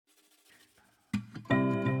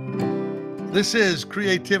This is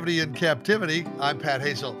Creativity in Captivity. I'm Pat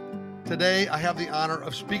Hazel. Today, I have the honor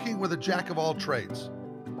of speaking with a jack of all trades.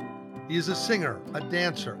 He is a singer, a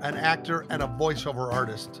dancer, an actor, and a voiceover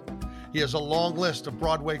artist. He has a long list of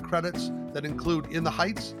Broadway credits that include In the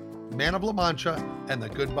Heights, Man of La Mancha, and The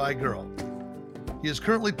Goodbye Girl. He is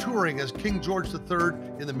currently touring as King George III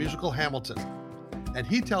in the musical Hamilton. And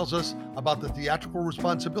he tells us about the theatrical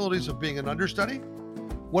responsibilities of being an understudy,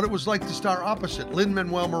 what it was like to star opposite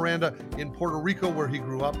Lin-Manuel Miranda in Puerto Rico, where he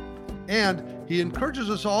grew up, and he encourages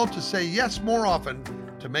us all to say yes more often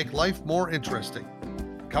to make life more interesting.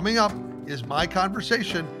 Coming up is my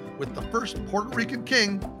conversation with the first Puerto Rican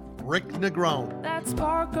king, Rick Negron. That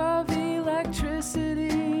spark of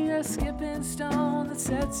electricity, a skipping stone that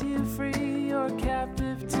sets you free. You're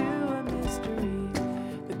captive to a mystery,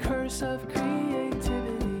 the curse of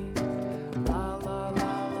creativity. La la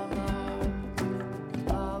la la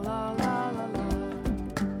la, la la la la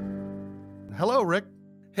la. Hello, Rick.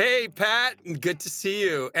 Hey, Pat. Good to see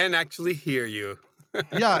you and actually hear you.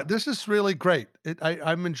 Yeah, this is really great.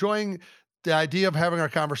 I'm enjoying the idea of having our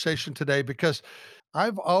conversation today because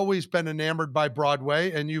I've always been enamored by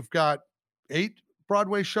Broadway, and you've got 8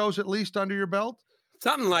 Broadway shows at least under your belt.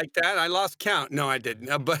 Something like that. I lost count. No, I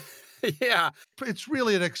didn't. But yeah. It's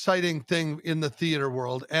really an exciting thing in the theater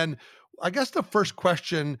world. And I guess the first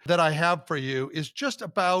question that I have for you is just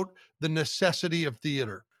about the necessity of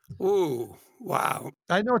theater. Ooh, wow.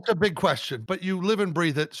 I know it's a big question, but you live and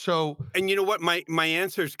breathe it. So, And you know what? My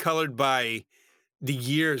answer is colored by the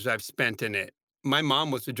years I've spent in it. My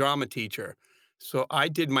mom was a drama teacher. So I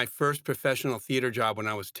did my first professional theater job when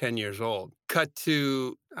I was 10 years old. Cut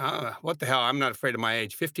to, what the hell? I'm not afraid of my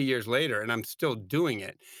age, 50 years later, and I'm still doing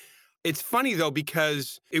it. It's funny, though,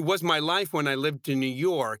 because it was my life when I lived in New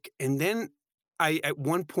York. And then I, at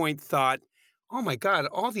one point, thought, oh, my God,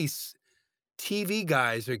 all these TV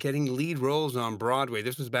guys are getting lead roles on Broadway.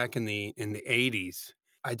 This was back in the 80s.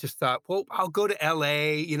 I just thought, well, I'll go to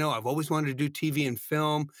LA. You know, I've always wanted to do TV and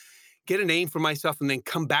film, get a name for myself, and then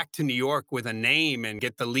come back to New York with a name and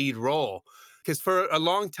get the lead role. Because for a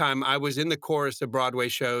long time, I was in the chorus of Broadway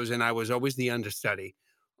shows, and I was always the understudy.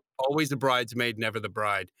 Always the bridesmaid, never the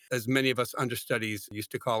bride, as many of us understudies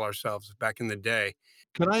used to call ourselves back in the day.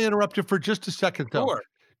 can I interrupt you for just a second, though? Sure.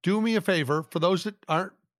 Do me a favor for those that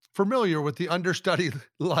aren't familiar with the understudy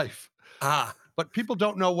life, Ah, but people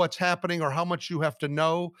don't know what's happening or how much you have to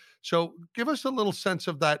know. So give us a little sense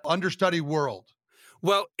of that understudy world.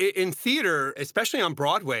 well, in theater, especially on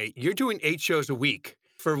Broadway, you're doing 8 shows a week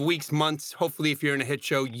for weeks, months, hopefully, if you're in a hit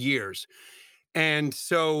show, years. And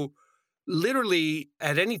so, literally,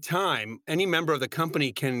 at any time, any member of the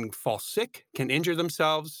company can fall sick, can injure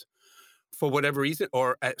themselves for whatever reason,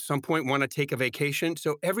 or at some point want to take a vacation.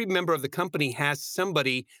 So, every member of the company has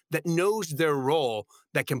somebody that knows their role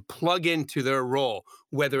that can plug into their role,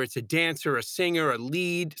 whether it's a dancer, a singer, a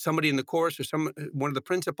lead, somebody in the chorus, or one of the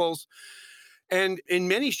principals. And in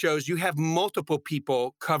many shows, you have multiple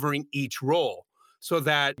people covering each role so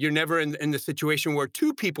that you're never in the situation where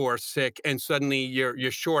 2 people are sick and suddenly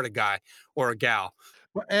you're short a guy or a gal.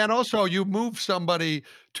 And also, you move somebody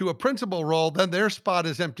to a principal role, then their spot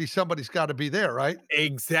is empty. Somebody's got to be there, right?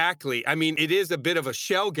 Exactly. I mean, it is a bit of a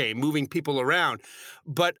shell game moving people around.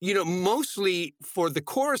 But, you know, mostly for the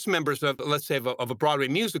chorus members of, let's say, of a Broadway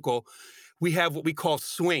musical, we have what we call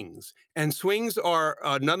swings. And swings are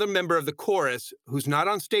another member of the chorus who's not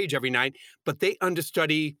on stage every night, but they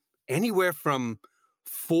understudy anywhere from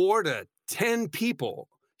 4 to 10 people.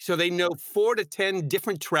 So they know 4 to 10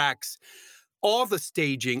 different tracks, all the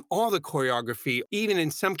staging, all the choreography, even in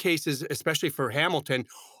some cases, especially for Hamilton,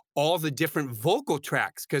 all the different vocal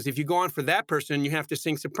tracks. Because if you go on for that person, you have to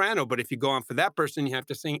sing soprano. But if you go on for that person, you have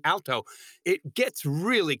to sing alto. It gets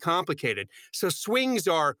really complicated. So swings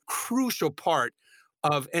are a crucial part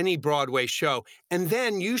of any Broadway show. And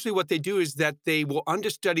then usually what they do is that they will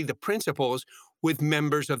understudy the principals with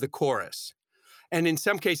members of the chorus. And in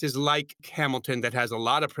some cases, like Hamilton, that has a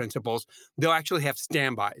lot of principals, they'll actually have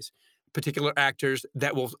standbys, particular actors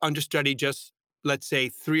that will understudy just, let's say,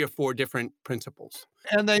 3 or 4 different principals.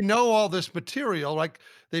 And they know all this material, like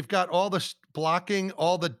they've got all this blocking,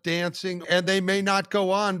 all the dancing, and they may not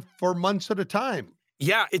go on for months at a time.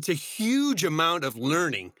 Yeah, it's a huge amount of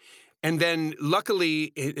learning. And then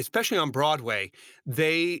luckily, especially on Broadway,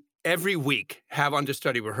 they every week have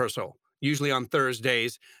understudy rehearsal, usually on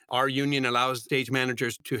Thursdays. Our union allows stage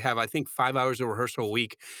managers to have, I think, 5 hours of rehearsal a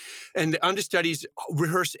week. And the understudies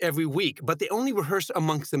rehearse every week, but they only rehearse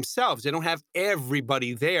amongst themselves. They don't have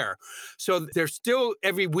everybody there. So they're still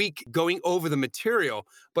every week going over the material,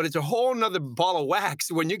 but it's a whole nother ball of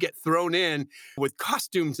wax when you get thrown in with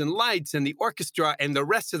costumes and lights and the orchestra and the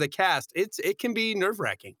rest of the cast. It can be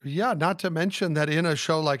nerve-wracking. Yeah, not to mention that in a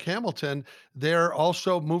show like Hamilton, they're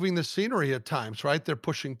also moving the scenery at times, right? They're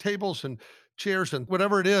pushing tables and chairs and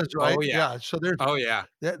whatever it is, right? Oh, yeah. Yeah, so there's Oh, yeah.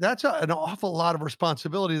 that's an awful lot of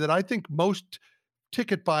responsibility that I think most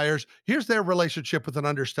ticket buyers here's their relationship with an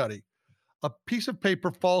understudy. A piece of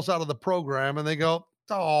paper falls out of the program and they go,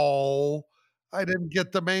 "Oh, I didn't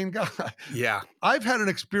get the main guy." Yeah. I've had an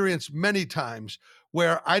experience many times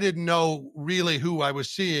where I didn't know really who I was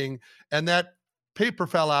seeing, and that paper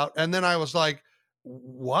fell out, and then I was like,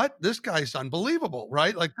 "What? This guy's unbelievable,"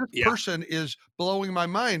 right? Like, this Yeah. person is blowing my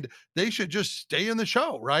mind. They should just stay in the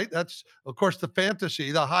show, right? That's, of course, the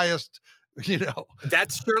fantasy, the highest, you know,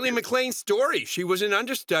 That's Shirley MacLaine's story. She was an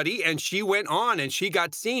understudy and she went on and she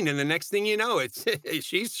got seen. And the next thing you know, it's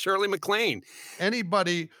she's Shirley MacLaine.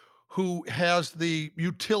 anybody who has the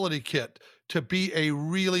utility kit to be a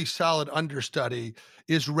really solid understudy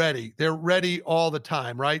is ready. They're ready all the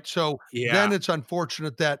time, right? So then Yeah. it's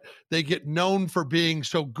unfortunate that they get known for being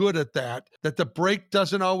so good at that, that the break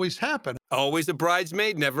doesn't always happen. Always a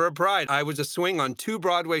bridesmaid, never a bride. I was a swing on 2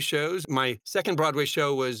 Broadway shows. My second Broadway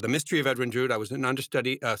show was The Mystery of Edwin Drood. I was an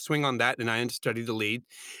understudy, swing on that, and I understudied the lead.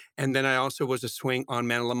 And then I also was a swing on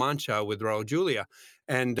Man of La Mancha with Raul Julia.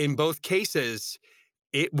 And in both cases,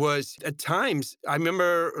 it was at times, I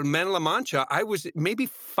remember Man of La Mancha, I was maybe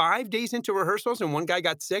 5 days into rehearsals and one guy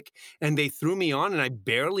got sick and they threw me on and I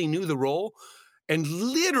barely knew the role. And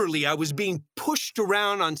literally, I was being pushed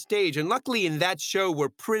around on stage. And luckily, in that show, we're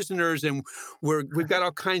prisoners and we've got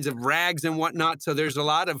all kinds of rags and whatnot. So there's a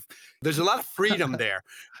lot of freedom there.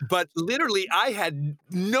 But literally, I had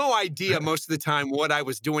no idea most of the time what I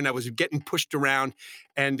was doing. I was getting pushed around,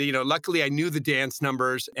 and luckily, I knew the dance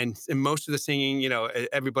numbers and most of the singing.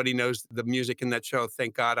 Everybody knows the music in that show.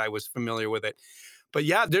 Thank God, I was familiar with it. But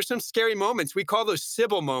yeah, there's some scary moments. We call those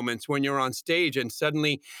Sybil moments when you're on stage and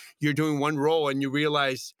suddenly you're doing one role and you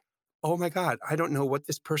realize, oh my God, I don't know what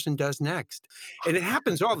this person does next. And it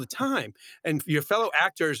happens all the time. And your fellow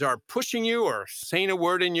actors are pushing you or saying a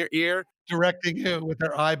word in your ear. Directing you with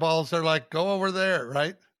their eyeballs. They're like, go over there,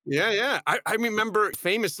 right? Yeah, yeah. I remember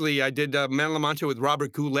famously, I did Man of La Mancha with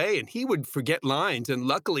Robert Goulet, and he would forget lines. And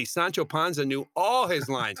luckily, Sancho Panza knew all his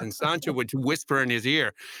lines, and Sancho would whisper in his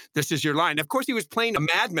ear, "This is your line." Of course, he was playing a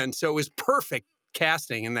madman, so it was perfect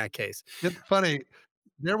casting in that case. It's funny.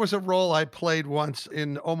 There was a role I played once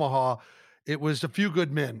in Omaha. It was A Few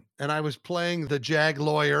Good Men, and I was playing the JAG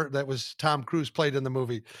lawyer that was Tom Cruise played in the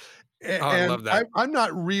movie. Oh, I And love that. I'm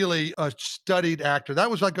not really a studied actor. That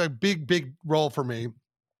was like a big, big role for me.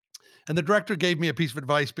 And the director gave me a piece of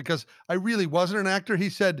advice because I really wasn't an actor. He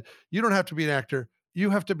said, "You don't have to be an actor. You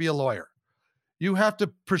have to be a lawyer. You have to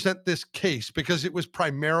present this case because it was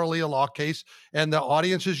primarily a law case and the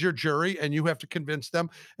audience is your jury and you have to convince them."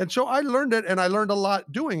 And so I learned it and I learned a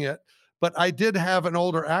lot doing it. But I did have an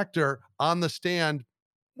older actor on the stand,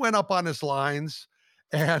 went up on his lines,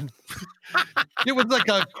 and it was like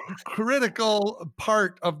a critical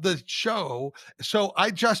part of the show. So I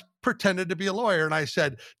just pretended to be a lawyer and I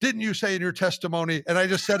said, "Didn't you say in your testimony?" And I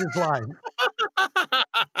just said his line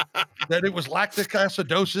that it was lactic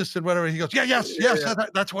acidosis and whatever. He goes, "Yeah, yes, Yeah, yes, yeah.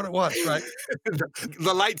 that's what it was," right?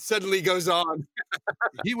 The light suddenly goes on.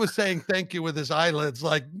 He was saying thank you with his eyelids,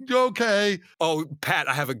 like, "Okay." Oh, Pat,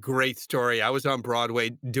 I have a great story. I was on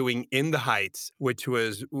Broadway doing In the Heights, which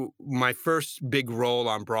was my first big role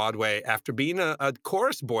on Broadway after being a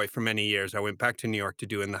chorus boy for many years. I went back to New York to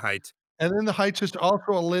do In the Heights. And then The Heights is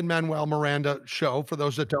also a Lin-Manuel Miranda show, for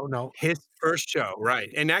those that don't know. His first show,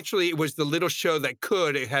 right. And actually, it was the little show that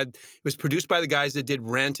could. It was produced by the guys that did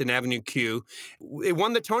Rent and Avenue Q. It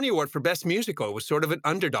won the Tony Award for Best Musical. It was sort of an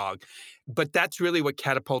underdog. But that's really what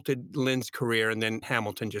catapulted Lynn's career, and then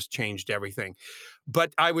Hamilton just changed everything.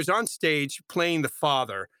 But I was on stage playing the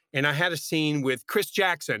father, and I had a scene with Chris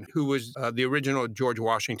Jackson, who was the original George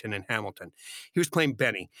Washington in Hamilton. He was playing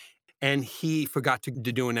Benny. And he forgot to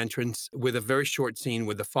do an entrance with a very short scene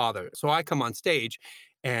with the father. So I come on stage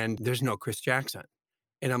and there's no Chris Jackson.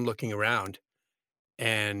 And I'm looking around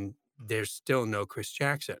and there's still no Chris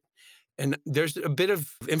Jackson. And there's a bit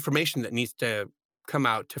of information that needs to come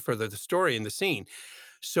out to further the story in the scene.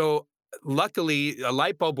 So luckily, a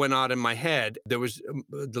light bulb went on in my head. There was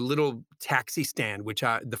the little taxi stand, which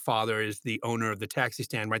the father is the owner of the taxi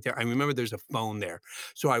stand right there. I remember there's a phone there.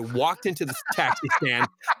 So I walked into the taxi stand.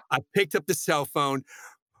 I picked up the cell phone,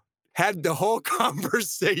 had the whole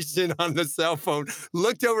conversation on the cell phone,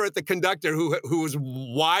 looked over at the conductor who was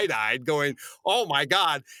wide-eyed going, oh my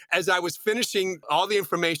God. As I was finishing all the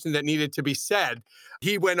information that needed to be said,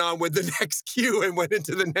 he went on with the next cue and went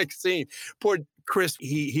into the next scene. Poor Chris,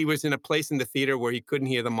 he was in a place in the theater where he couldn't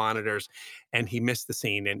hear the monitors and he missed the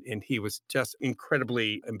scene and he was just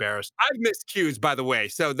incredibly embarrassed. I've missed cues, by the way,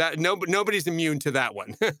 so that nobody's immune to that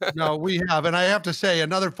one. No, we have. And I have to say,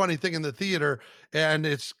 another funny thing in the theater, and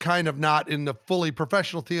it's kind of not in the fully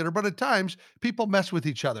professional theater, but at times people mess with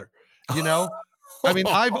each other, you know? I mean,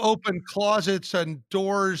 I've opened closets and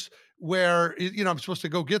doors where, I'm supposed to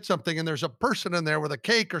go get something and there's a person in there with a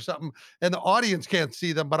cake or something, and the audience can't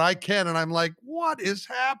see them, but I can. And I'm like, what is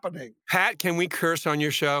happening? Pat, can we curse on your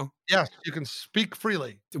show? Yes, you can speak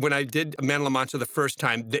freely. When I did Man La Mancha the first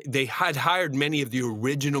time, they had hired many of the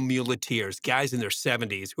original muleteers, guys in their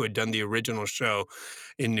 70s who had done the original show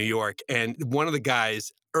in New York. And one of the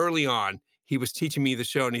guys, early on, he was teaching me the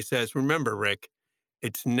show, and he says, remember, Rick,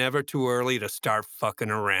 it's never too early to start fucking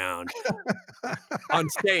around. On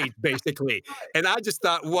stage, basically. And I just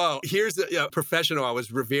thought, whoa, here's a professional I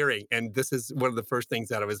was revering, and this is one of the first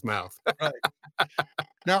things out of his mouth. Right.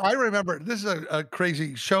 Now, I remember this is a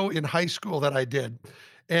crazy show in high school that I did.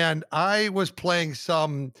 And I was playing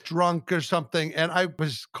some drunk or something, and I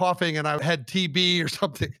was coughing and I had TB or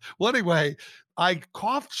something. Well, anyway, I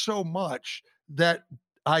coughed so much that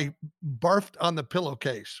I barfed on the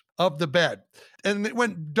pillowcase of the bed and it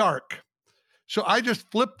went dark. So I just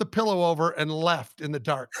flipped the pillow over and left in the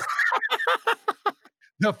dark.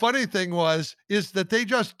 The funny thing is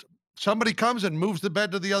that somebody comes and moves the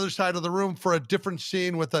bed to the other side of the room for a different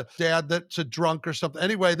scene with a dad that's a drunk or something.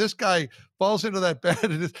 Anyway, this guy falls into that bed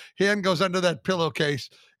and his hand goes under that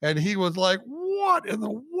pillowcase. And he was like, what in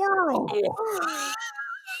the world?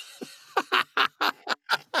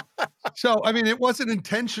 So, I mean, it wasn't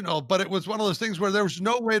intentional, but it was one of those things where there was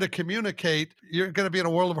no way to communicate. You're going to be in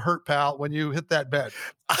a world of hurt, pal, when you hit that bed.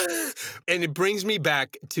 And it brings me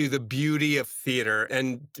back to the beauty of theater.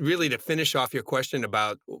 And really to finish off your question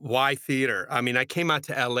about why theater. I mean, I came out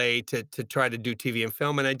to LA to try to do TV and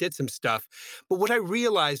film, and I did some stuff. But what I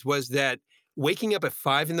realized was that waking up at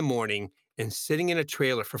 5 a.m. and sitting in a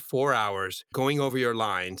trailer for 4 hours, going over your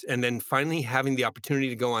lines, and then finally having the opportunity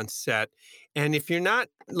to go on set. And if you're not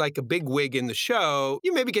like a big wig in the show,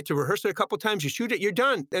 you maybe get to rehearse it a couple times, you shoot it, you're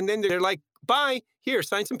done. And then they're like, bye, here,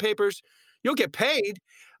 sign some papers, you'll get paid.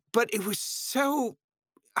 But it was so,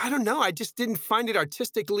 I don't know, I just didn't find it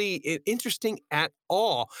artistically interesting at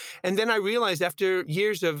all. And then I realized after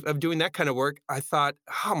years of doing that kind of work, I thought,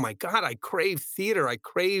 oh my God, I crave theater. I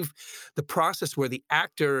crave the process where the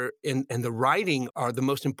actor and the writing are the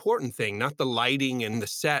most important thing, not the lighting and the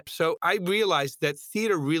set. So I realized that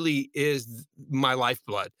theater really is my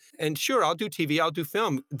lifeblood. And sure, I'll do TV, I'll do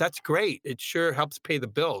film. That's great. It sure helps pay the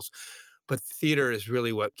bills. But theater is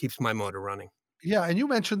really what keeps my motor running. Yeah, and you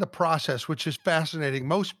mentioned the process, which is fascinating.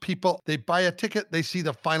 Most people, they buy a ticket, they see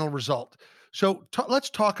the final result. So let's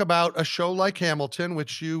talk about a show like Hamilton,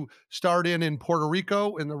 which you starred in Puerto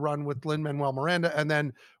Rico in the run with Lin-Manuel Miranda, and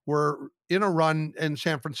then were in a run in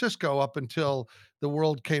San Francisco up until the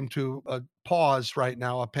world came to a pause right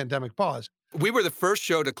now, a pandemic pause. We were the first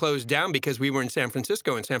show to close down because we were in San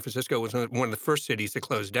Francisco, and San Francisco was one of the first cities to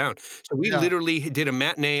close down. So we literally did a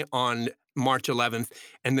matinee on March 11th,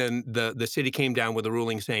 and then the city came down with a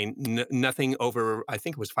ruling saying nothing over, I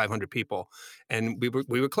think it was 500 people, and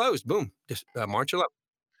we were closed. Boom, just March 11th.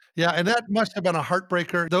 Yeah, and that must have been a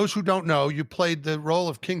heartbreaker. Those who don't know, you played the role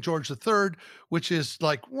of King George III, which is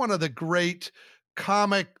like one of the great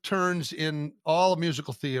comic turns in all of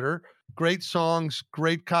musical theater. Great songs,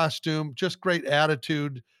 great costume, just great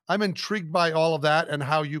attitude. I'm intrigued by all of that and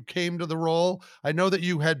how you came to the role. I know that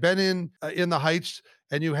you had been in the Heights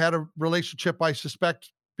and you had a relationship, I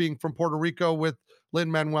suspect, being from Puerto Rico with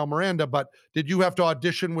Lin-Manuel Miranda, but did you have to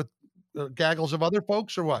audition with gaggles of other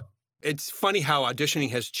folks or what? It's funny how auditioning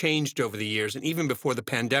has changed over the years, and even before the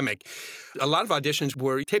pandemic. A lot of auditions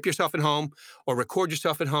were tape yourself at home or record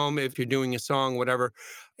yourself at home if you're doing a song, whatever.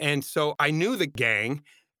 And so I knew the gang,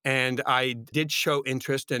 and I did show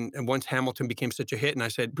interest. And once Hamilton became such a hit, and I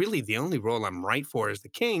said, really, the only role I'm right for is the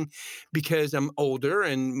King, because I'm older,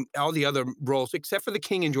 and all the other roles, except for the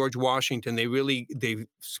King and George Washington, they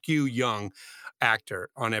skew young actor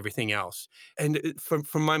on everything else. And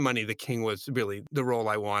for my money, the King was really the role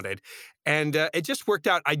I wanted. And it just worked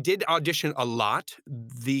out. I did audition a lot.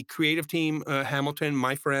 The creative team, Hamilton,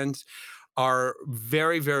 my friends, are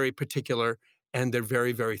very, very particular, and they're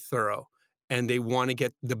very, very thorough. And they want to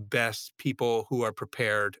get the best people who are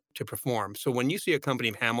prepared to perform. So when you see a company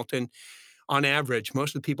of Hamilton on average,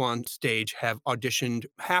 most of the people on stage have auditioned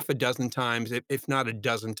half a dozen times, if not a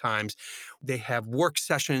dozen times. They have work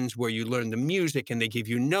sessions where you learn the music and they give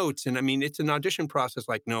you notes. And I mean, it's an audition process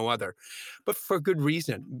like no other, but for good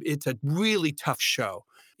reason. It's a really tough show.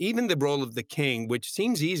 Even the role of the king, which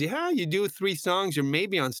seems easy, you do 3 songs, you're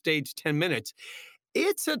maybe on stage 10 minutes.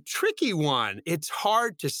 It's a tricky one. It's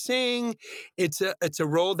hard to sing. It's a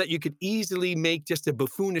role that you could easily make just a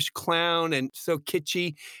buffoonish clown and so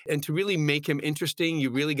kitschy. And to really make him interesting, you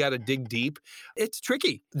really got to dig deep. It's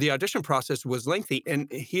tricky. The audition process was lengthy. And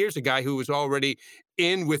here's a guy who was already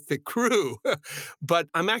in with the crew. But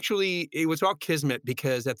it was all kismet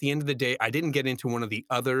because at the end of the day, I didn't get into one of the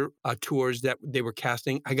other tours that they were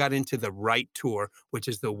casting. I got into the right tour, which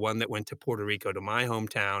is the one that went to Puerto Rico, to my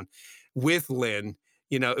hometown with Lynn.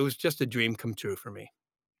 It was just a dream come true for me.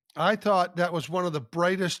 I thought that was one of the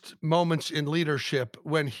brightest moments in leadership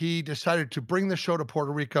when he decided to bring the show to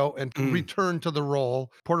Puerto Rico and return to the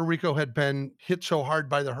role. Puerto Rico had been hit so hard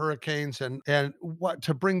by the hurricanes and what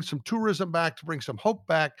to bring some tourism back, to bring some hope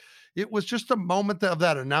back. It was just a moment of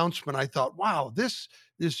that announcement. I thought, wow, this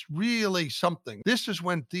is really something. This is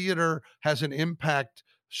when theater has an impact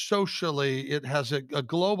socially. It has a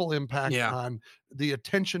global impact Yeah. on the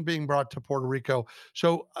attention being brought to Puerto Rico.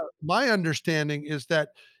 So my understanding is that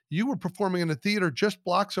you were performing in a theater just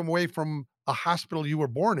blocks away from a hospital you were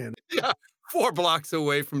born in. Yeah. 4 blocks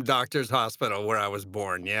away from Doctors Hospital where I was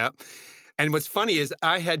born. Yeah. And what's funny is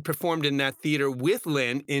I had performed in that theater with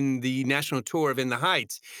Lynn in the national tour of In the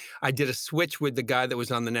Heights. I did a switch with the guy that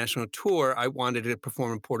was on the national tour. I wanted to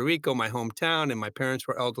perform in Puerto Rico, my hometown, and my parents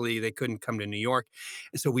were elderly. They couldn't come to New York.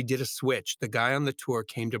 And so we did a switch. The guy on the tour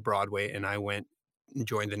came to Broadway, and I went and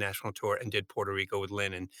joined the national tour and did Puerto Rico with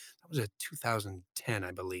Lynn. And that was 2010,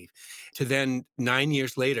 I believe. To then 9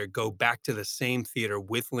 years later, go back to the same theater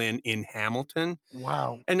with Lynn in Hamilton.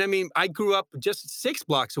 Wow. And I mean, I grew up just 6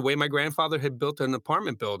 blocks away. My grandfather had built an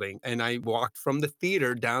apartment building, and I walked from the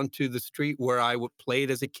theater down to the street where I played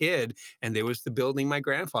as a kid, and there was the building my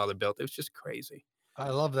grandfather built. It was just crazy.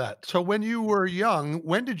 I love that. So when you were young,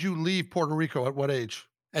 when did you leave Puerto Rico? At what age?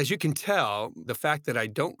 As you can tell, the fact that I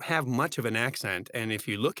don't have much of an accent, and if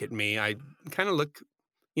you look at me, I kind of look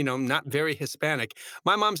not very Hispanic.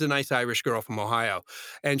 My mom's a nice Irish girl from Ohio,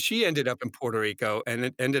 and she ended up in Puerto Rico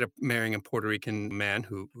and ended up marrying a Puerto Rican man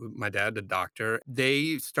my dad, a doctor.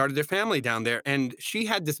 They started their family down there, and she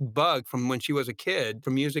had this bug from when she was a kid for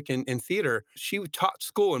music and theater. She taught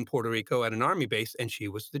school in Puerto Rico at an army base, and she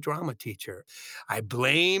was the drama teacher. I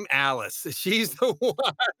blame Alice. She's the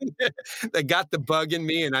one that got the bug in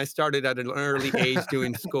me, and I started at an early age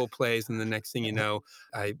doing school plays, and the next thing you know,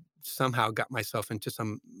 I somehow got myself into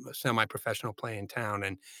some semi-professional play in town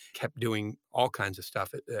and kept doing all kinds of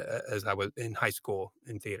stuff as I was in high school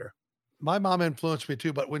in theater. My mom influenced me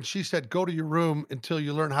too, but when she said, go to your room until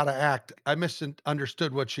you learn how to act, I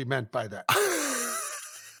misunderstood what she meant by that.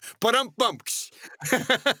 But bumps.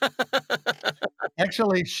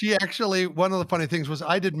 Actually, one of the funny things was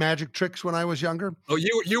I did magic tricks when I was younger. Oh,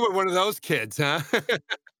 you were one of those kids, huh?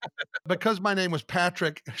 Because my name was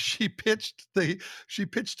Patrick, she pitched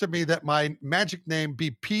to me that my magic name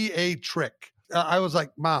be P.A. Trick. I was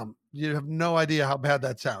like, Mom, you have no idea how bad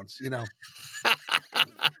that sounds,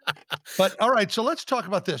 But all right, so let's talk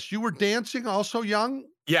about this. You were dancing also young?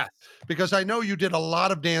 Yes. Because I know you did a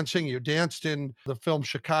lot of dancing. You danced in the film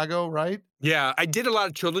Chicago, right? Yeah, I did a lot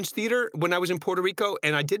of children's theater when I was in Puerto Rico,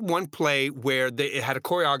 and I did one play where it had a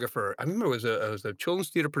choreographer. I remember it was a children's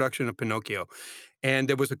theater production of Pinocchio, and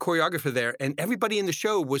there was a choreographer there, and everybody in the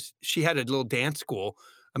show she had a little dance school.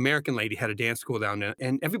 American lady had a dance school down there,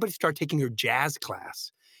 and everybody started taking her jazz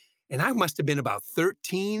class. And I must have been about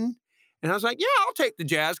 13. And I was like, yeah, I'll take the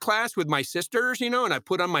jazz class with my sisters, and I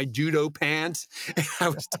put on my judo pants. And I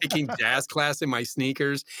was taking jazz class in my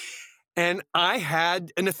sneakers. And I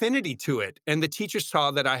had an affinity to it. And the teacher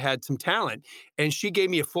saw that I had some talent. And she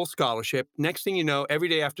gave me a full scholarship. Next thing you know, every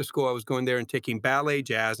day after school, I was going there and taking ballet,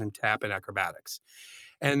 jazz, and tap and acrobatics.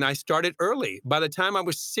 And I started early. By the time I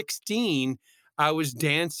was 16, I was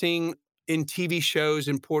dancing in TV shows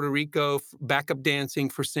in Puerto Rico, backup dancing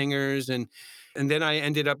for singers. And then I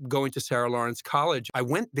ended up going to Sarah Lawrence College. I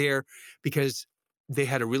went there because they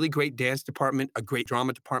had a really great dance department, a great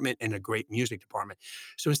drama department, and a great music department.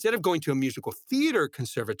 So instead of going to a musical theater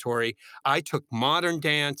conservatory, I took modern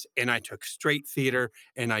dance and I took straight theater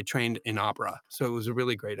and I trained in opera. So it was a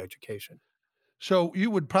really great education. So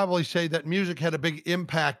you would probably say that music had a big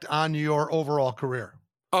impact on your overall career.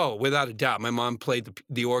 Oh, without a doubt. My mom played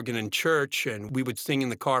the organ in church, and we would sing in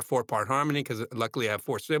the car four-part harmony because luckily I have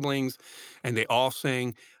four siblings, and they all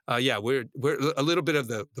sing. Yeah, we're a little bit of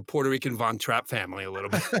the Puerto Rican Von Trapp family, a little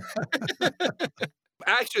bit.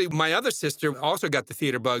 Actually, my other sister also got the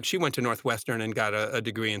theater bug. She went to Northwestern and got a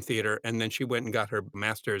degree in theater, and then she went and got her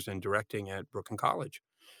master's in directing at Brooklyn College.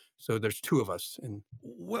 So there's two of us, and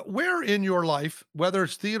Where in your life, whether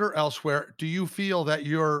it's theater or elsewhere, do you feel that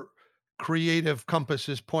your creative compass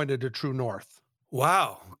is pointed to true north?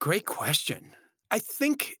 wow, great question. I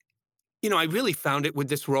think I really found it with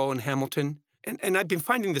this role in Hamilton. And I've been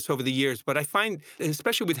finding this over the years, but I find,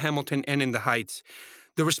 especially with Hamilton and In the Heights,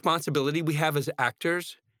 the responsibility we have as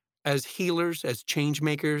actors, as healers, as change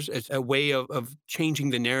makers, as a way of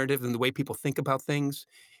changing the narrative and the way people think about things.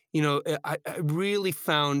 I really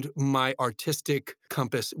found my artistic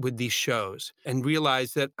compass with these shows and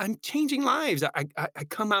realized that I'm changing lives. I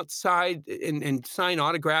come outside and sign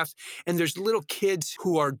autographs, and there's little kids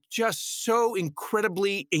who are just so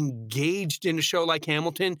incredibly engaged in a show like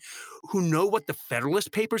Hamilton who know what the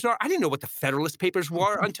Federalist Papers are. I didn't know what the Federalist Papers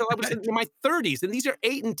were until I was in my 30s. And these are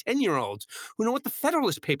 8 and 10-year-olds who know what the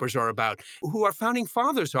Federalist Papers are about, who our founding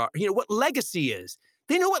fathers are, what legacy is.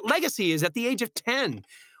 They know what legacy is at the age of 10.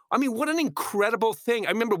 I mean, what an incredible thing. I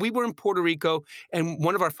remember we were in Puerto Rico, and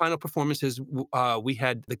one of our final performances, we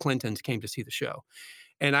had the Clintons came to see the show.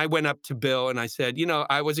 And I went up to Bill and I said,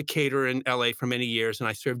 I was a caterer in LA for many years, and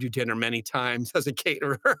I served you dinner many times as a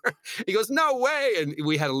caterer. He goes, no way. And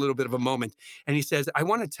we had a little bit of a moment. And he says, I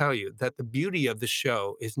want to tell you that the beauty of the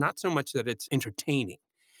show is not so much that it's entertaining,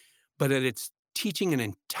 but that it's teaching an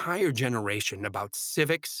entire generation about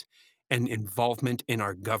civics and involvement in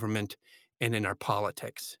our government and in our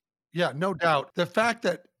politics. Yeah, no doubt. The fact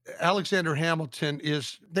that Alexander Hamilton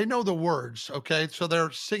is they know the words, okay? So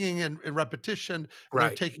they're singing in repetition and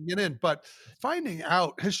they're Right. taking it in. But finding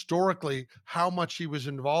out historically how much he was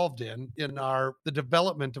involved in our the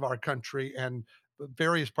development of our country and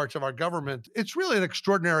various parts of our government, it's really an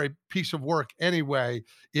extraordinary piece of work anyway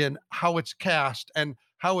in how it's cast and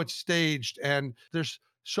how it's staged. And there's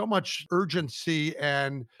so much urgency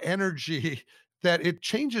and energy that it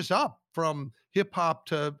changes up from hip hop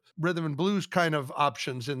to rhythm and blues kind of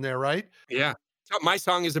options in there, right? Yeah. So my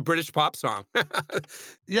song is a British pop song.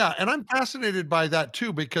 Yeah, and I'm fascinated by that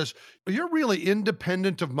too because you're really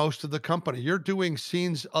independent of most of the company. You're doing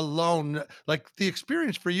scenes alone. Like the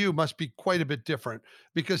experience for you must be quite a bit different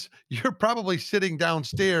because you're probably sitting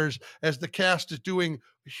downstairs as the cast is doing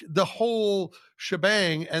the whole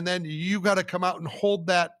shebang, and then you got to come out and hold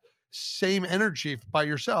that same energy by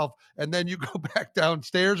yourself, and then you go back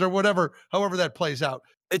downstairs or whatever, however that plays out.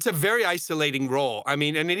 It's a very isolating role. I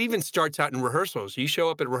mean, and it even starts out in rehearsals. You show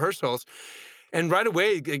up at rehearsals, and right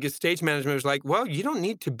away, stage management was like, well, you don't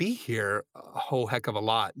need to be here a whole heck of a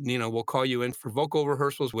lot. We'll call you in for vocal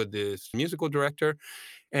rehearsals with this musical director.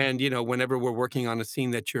 And, whenever we're working on a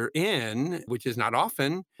scene that you're in, which is not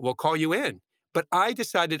often, we'll call you in. But I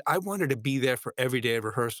decided I wanted to be there for every day of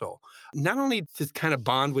rehearsal, not only to kind of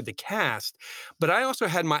bond with the cast, but I also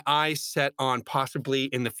had my eyes set on possibly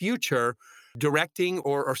in the future directing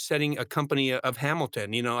or setting a company of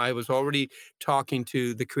Hamilton. I was already talking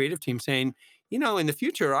to the creative team saying, in the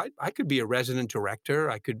future, I could be a resident director.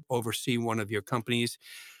 I could oversee one of your companies.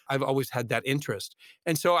 I've always had that interest.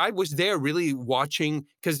 And so I was there really watching,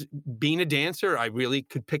 because being a dancer, I really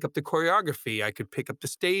could pick up the choreography. I could pick up the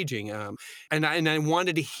staging. And I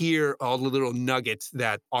wanted to hear all the little nuggets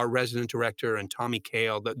that our resident director and Tommy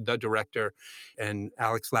Kail, the director, and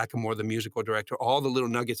Alex Lacamoire, the musical director, all the little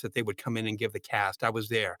nuggets that they would come in and give the cast. I was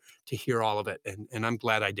there to hear all of it. And I'm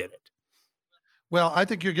glad I did it. Well, I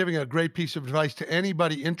think you're giving a great piece of advice to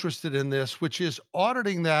anybody interested in this, which is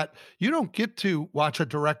auditing that you don't get to watch a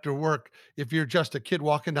director work if you're just a kid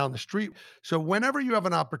walking down the street. So, whenever you have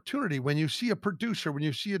an opportunity, when you see a producer, when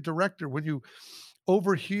you see a director, when you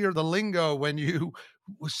overhear the lingo, when you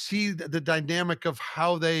see the dynamic of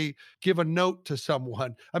how they give a note to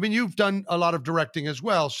someone. I mean, you've done a lot of directing as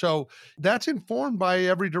well. So, that's informed by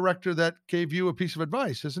every director that gave you a piece of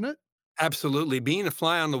advice, isn't it? Absolutely. Being a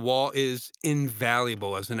fly on the wall is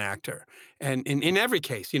invaluable as an actor. And in every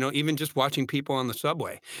case, even just watching people on the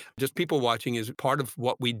subway, just people watching is part of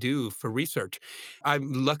what we do for research. I've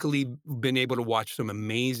luckily been able to watch some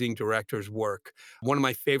amazing directors work. One of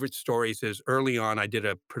my favorite stories is early on, I did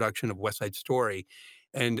a production of West Side Story.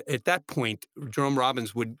 And at that point, Jerome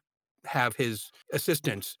Robbins would have his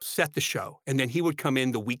assistants set the show. And then he would come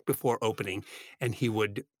in the week before opening and he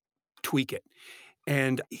would tweak it.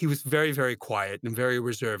 And he was very, very quiet and very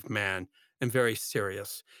reserved man and very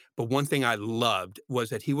serious. But one thing I loved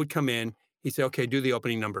was that he would come in, he'd say, okay, do the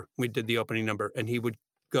opening number. We did the opening number. And he would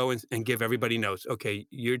go and give everybody notes. Okay,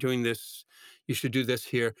 you're doing this. You should do this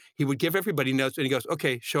here. He would give everybody notes and he goes,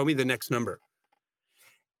 okay, show me the next number.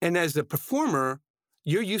 And as a performer,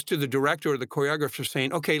 you're used to the director or the choreographer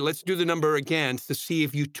saying, okay, let's do the number again to see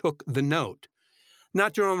if you took the note.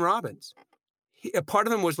 Not Jerome Robbins. A part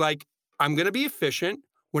of him was like, I'm going to be efficient.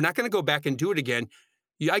 We're not going to go back and do it again.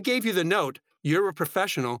 I gave you the note. You're a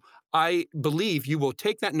professional. I believe you will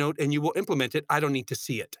take that note and you will implement it. I don't need to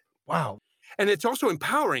see it. Wow. And it's also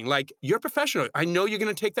empowering. Like, you're a professional. I know you're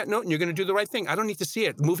going to take that note and you're going to do the right thing. I don't need to see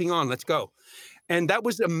it. Moving on. Let's go. And that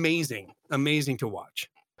was amazing, amazing to watch.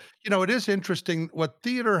 It is interesting. What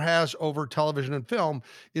theater has over television and film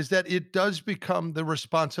is that it does become the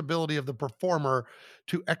responsibility of the performer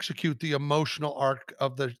to execute the emotional arc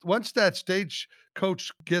of once that stage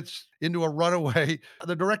coach gets into a runaway,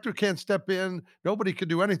 the director can't step in. Nobody can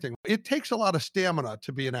do anything. It takes a lot of stamina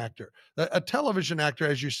to be an actor. A television actor,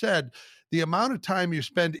 as you said, the amount of time you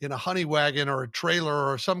spend in a honey wagon or a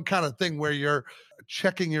trailer or some kind of thing where you're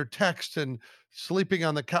checking your text and sleeping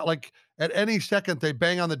on the couch, like at any second they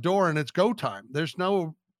bang on the door and it's go time. There's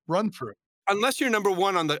no run through. Unless you're number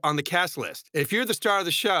one on the cast list. If you're the star of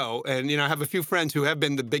the show, and I have a few friends who have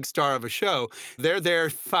been the big star of a show, they're there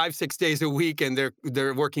 5-6 days a week and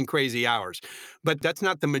they're working crazy hours. But that's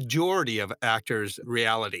not the majority of actors'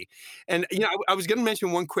 reality. And I was going to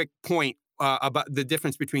mention one quick point about the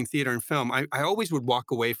difference between theater and film. I always would walk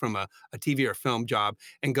away from a TV or film job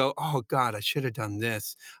and go, oh God, I should have done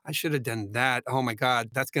this. I should have done that. Oh my God,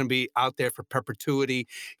 that's going to be out there for perpetuity.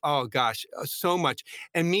 Oh gosh, so much.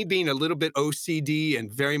 And me being a little bit OCD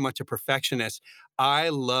and very much a perfectionist, I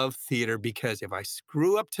love theater because if I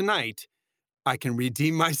screw up tonight, I can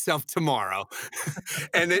redeem myself tomorrow.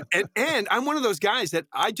 and I'm one of those guys that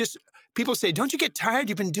people say, don't you get tired?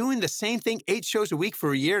 You've been doing the same thing 8 shows a week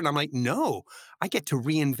for a year. And I'm like, no, I get to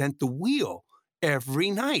reinvent the wheel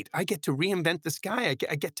every night. I get to reinvent this guy.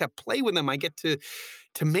 I get to play with him. I get to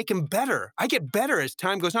make him better. I get better as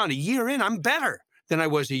time goes on. A year in, I'm better than I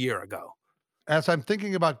was a year ago. As I'm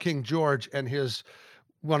thinking about King George and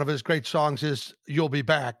one of his great songs is You'll Be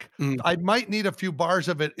Back. I might need a few bars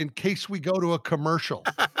of it in case we go to a commercial.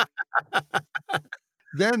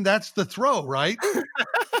 Then that's the throw, right?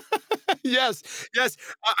 Yes.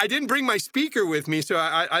 I didn't bring my speaker with me, so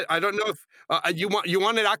I don't know if you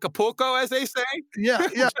want it Acapulco, as they say. Yeah.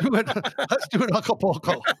 Let's do it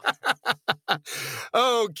Acapulco.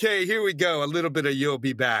 Okay, here we go. A little bit of You'll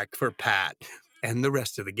Be Back for Pat and the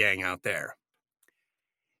rest of the gang out there.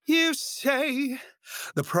 You say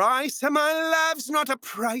the price of my love's not a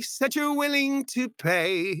price that you're willing to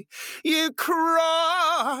pay. You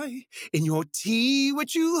cry in your tea,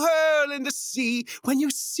 which you hurl in the sea when you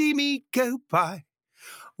see me go by.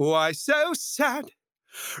 Why so sad?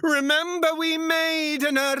 Remember we made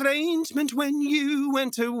an arrangement when you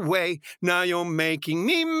went away. Now you're making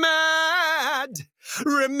me mad.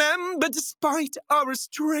 Remember, despite our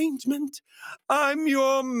estrangement, I'm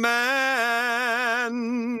your man.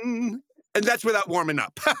 And that's without warming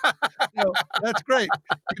up. That's great.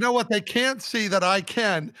 You know what they can't see that I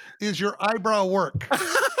can is your eyebrow work.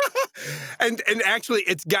 And actually,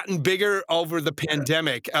 it's gotten bigger over the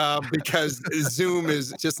pandemic because Zoom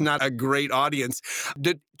is just not a great audience.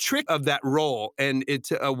 The trick of that role, and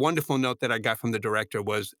it's a wonderful note that I got from the director,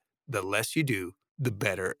 was the less you do, the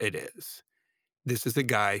better it is. This is a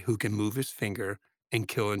guy who can move his finger and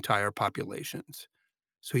kill entire populations.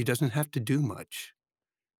 So he doesn't have to do much.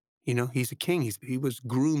 He's a king. He was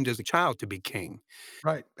groomed as a child to be king.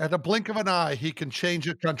 Right. At a blink of an eye, he can change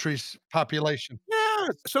a country's population. Yeah.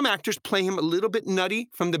 Some actors play him a little bit nutty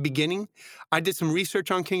from the beginning. I did some research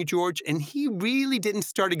on King George, and he really didn't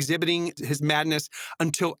start exhibiting his madness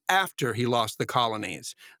until after he lost the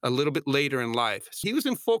colonies, a little bit later in life. He was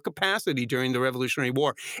in full capacity during the Revolutionary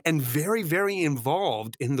War and very, very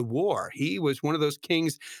involved in the war. He was one of those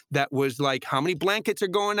kings that was like, how many blankets are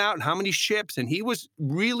going out and how many ships? And he was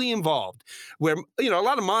really involved, where, a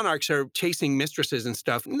lot of monarchs are chasing mistresses and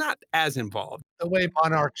stuff, not as involved. The way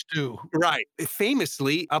monarchs do. Right. Famously,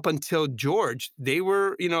 up until George, they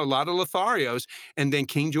were, a lot of Lotharios. And then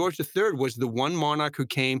King George III was the one monarch who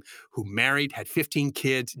came, who married, had 15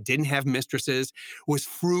 kids, didn't have mistresses, was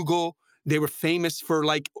frugal. They were famous for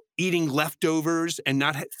eating leftovers and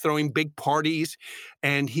not throwing big parties.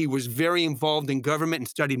 And he was very involved in government and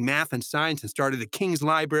studied math and science and started the King's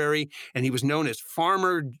Library. And he was known as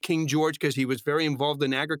Farmer King George because he was very involved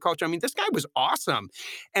in agriculture. I mean, this guy was awesome.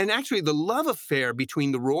 And actually, the love affair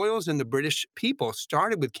between the royals and the British people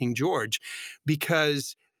started with King George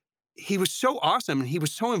because he was so awesome and he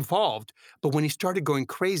was so involved. But when he started going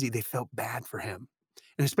crazy, they felt bad for him.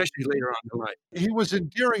 and especially later on in life. He was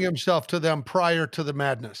endearing himself to them prior to the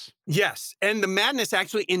madness. Yes, and the madness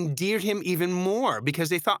actually endeared him even more because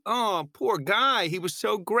they thought, "Oh, poor guy, he was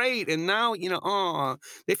so great," and now, oh,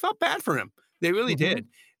 they felt bad for him. They really Mhm. did.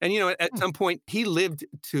 And, at Hmm. some point, he lived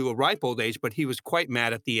to a ripe old age, but he was quite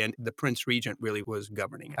mad at the end. The Prince Regent really was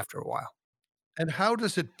governing after a while. And how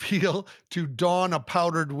does it feel to don a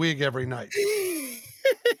powdered wig every night?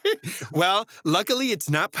 Well, luckily it's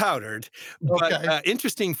not powdered, but Okay.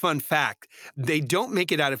 interesting fun fact, they don't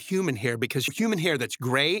make it out of human hair because human hair that's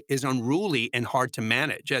gray is unruly and hard to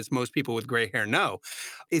manage, as most people with gray hair know.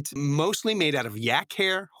 It's mostly made out of yak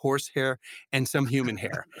hair, horse hair, and some human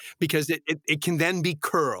hair because it can then be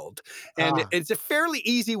curled. And Ah, it's a fairly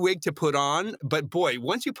easy wig to put on, but boy,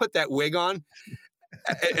 once you put that wig on,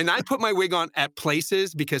 and I put my wig on at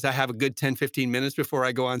places because I have a good 10, 15 minutes before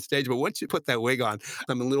I go on stage. But once you put that wig on,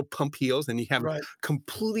 I'm in little pump heels and you have a right.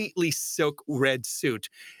 completely silk red suit.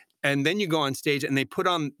 And then you go on stage and they put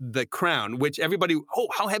on the crown, which everybody, oh,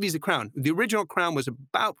 how heavy is the crown? The original crown was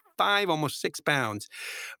about 5, almost 6 pounds.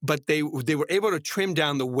 But they were able to trim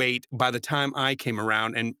down the weight by the time I came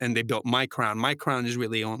around and they built my crown. My crown is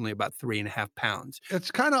really only about 3.5 pounds.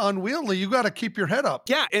 It's kinda unwieldy. You gotta keep your head up.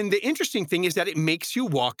 Yeah, and the interesting thing is that it makes you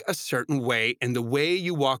walk a certain way, and the way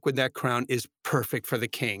you walk with that crown is perfect for the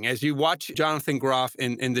king. As you watch Jonathan Groff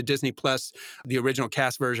in the Disney Plus, the original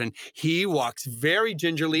cast version, he walks very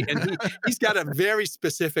gingerly, and he's got a very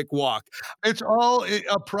specific walk. It's all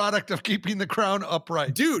a product of keeping the crown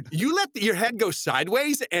upright. Dude, you let your head go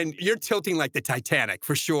sideways, and you're tilting like the Titanic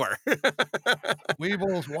for sure.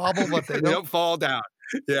 Weebles wobble, but they You don't. don't fall down.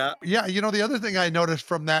 Yeah. Yeah, the other thing I noticed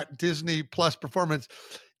from that Disney Plus performance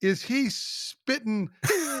is he's spitting.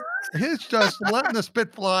 He's just letting the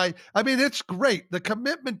spit fly. I mean, it's great. The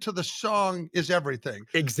commitment to the song is everything.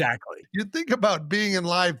 Exactly. You think about being in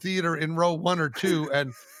live theater in row 1 or 2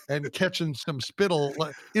 and catching some spittle,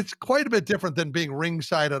 it's quite a bit different than being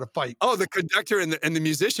ringside at a fight. Oh, the conductor and the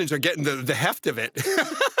musicians are getting the heft of it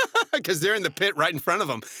because they're in the pit right in front of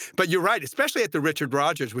them. But you're right, especially at the Richard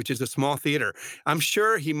Rodgers, which is a small theater. I'm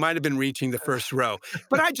sure he might have been reaching the first row.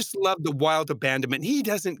 But I just love the wild abandonment. He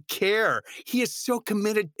doesn't care. He is so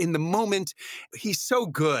committed in the moment. He's so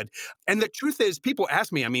good. And the truth is, people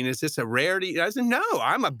ask me, I mean, is this a rarity? I said, no,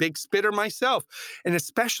 I'm a big spitter myself. And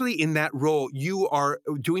especially in that role, you are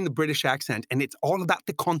doing the British accent, and it's all about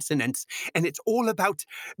the consonants, and it's all about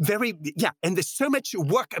yeah, and there's so much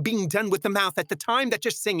work being done with the mouth at the time that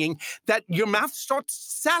you're singing that your mouth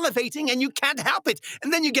starts salivating and you can't help it.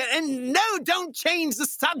 And then you get, and no, don't change the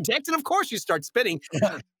subject. And of course you start spitting.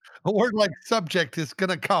 A word like subject is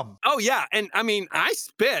gonna come. Oh, yeah. And I mean, I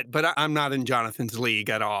spit, but I'm not in Jonathan's league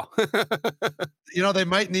at all. They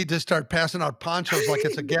might need to start passing out ponchos like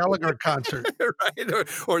it's a Gallagher concert. Right?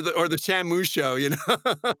 Or the Shamu show,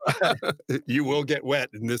 you will get wet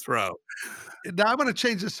in this row. Now I'm gonna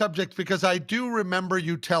change the subject because I do remember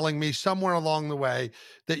you telling me somewhere along the way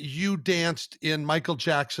that you danced in Michael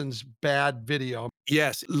Jackson's Bad video.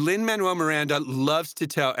 Yes, Lin-Manuel Miranda loves to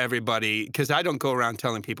tell everybody, because I don't go around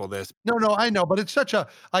telling people this. No, no, I know, but it's such a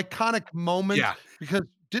iconic moment Yeah. because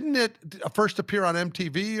didn't it first appear on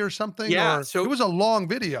MTV or something? Yeah, Or it so was a long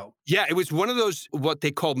video. yeah, it was one of those what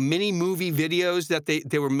they call mini movie videos that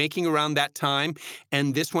they were making around that time,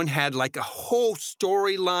 and this one had like a whole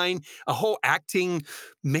storyline, a whole acting,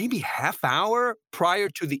 maybe half hour prior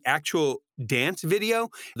to the actual dance video.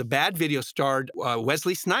 The Bad video starred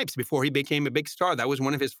Wesley Snipes before he became a big star. That was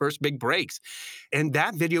one of his first big breaks, and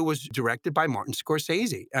that video was directed by Martin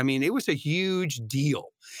Scorsese. I mean, it was a huge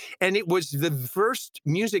deal, and it was the first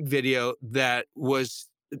music video that was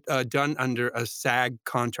done under a SAG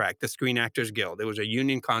contract, the Screen Actors Guild. It was a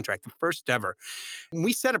union contract, the first ever. And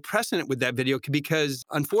we set a precedent with that video because,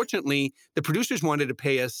 unfortunately, the producers wanted to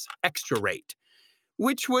pay us extra rate,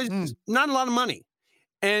 which was Mm, not a lot of money.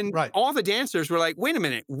 And right. all the dancers were like, wait a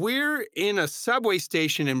minute, we're in a subway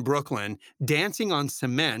station in Brooklyn dancing on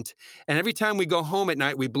cement. And every time we go home at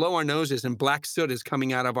night, we blow our noses and black soot is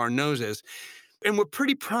coming out of our noses. And we're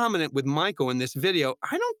pretty prominent with Michael in this video.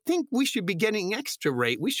 I don't think we should be getting extra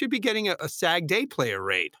rate. We should be getting a SAG day player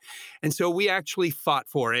rate. And so we actually fought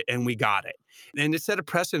for it and we got it. And it set a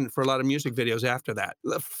precedent for a lot of music videos after that.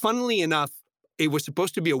 Funnily enough, it was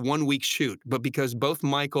supposed to be a 1-week shoot, but because both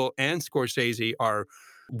Michael and Scorsese are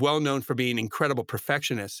well known for being incredible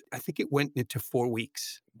perfectionists, I think it went into 4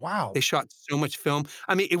 weeks. Wow. They shot so much film.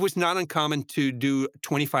 I mean, it was not uncommon to do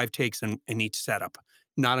 25 takes in each setup.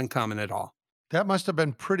 Not uncommon at all. That must have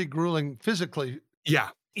been pretty grueling physically.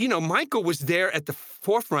 Yeah. Michael was there at the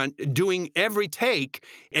forefront doing every take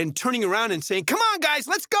and turning around and saying, "Come on, guys,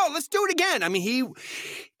 let's go. Let's do it again." I mean,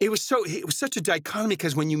 it was such a dichotomy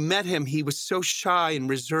because when you met him, he was so shy and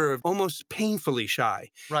reserved, almost painfully shy.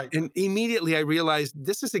 Right. And immediately I realized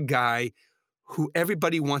this is a guy who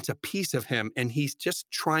everybody wants a piece of him, and he's just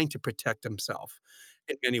trying to protect himself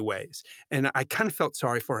in many ways. And I kind of felt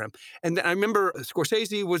sorry for him. And then I remember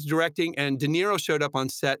Scorsese was directing, and De Niro showed up on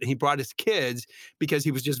set, and he brought his kids because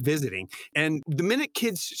he was just visiting. And the minute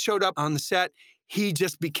kids showed up on the set, he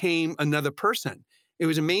just became another person. It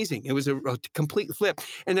was amazing. It was a complete flip.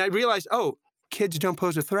 And I realized, oh, kids don't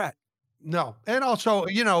pose a threat. No. And also,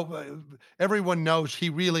 everyone knows he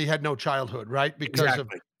really had no childhood, right? Because of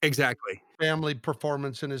Exactly. Exactly. family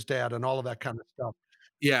performance and his dad and all of that kind of stuff.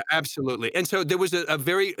 Yeah, absolutely. And so there was a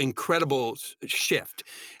very incredible shift.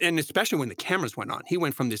 And especially when the cameras went on, he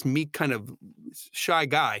went from this meek kind of shy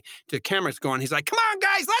guy to cameras going, he's like, "Come on,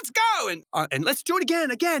 guys, let's go. And let's do it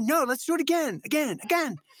again, again. No, let's do it again, again,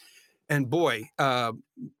 again." And boy,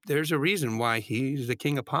 there's a reason why he's the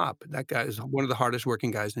king of pop. That guy is one of the hardest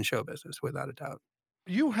working guys in show business, without a doubt.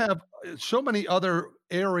 You have so many other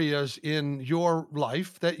areas in your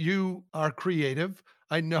life that you are creative.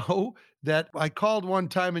 I know that I called one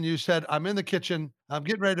time and you said, "I'm in the kitchen, I'm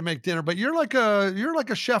getting ready to make dinner," but you're like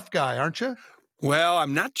a chef guy, aren't you? Well,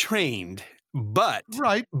 I'm not trained, but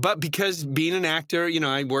Right. but because being an actor,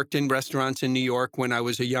 I worked in restaurants in New York when I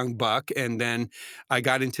was a young buck, and then I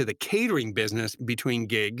got into the catering business between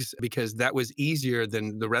gigs because that was easier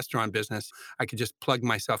than the restaurant business. I could just plug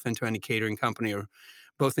myself into any catering company or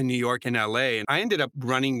both in New York and LA. And I ended up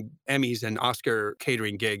running Emmys and Oscar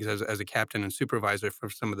catering gigs as a captain and supervisor for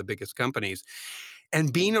some of the biggest companies.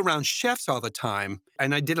 And being around chefs all the time,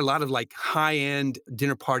 and I did a lot of like high-end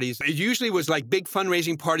dinner parties. It usually was like big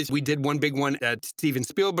fundraising parties. We did one big one at Steven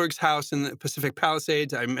Spielberg's house in the Pacific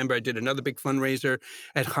Palisades. I remember I did another big fundraiser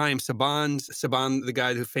at Chaim Saban's. Saban, the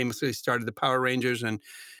guy who famously started the Power Rangers and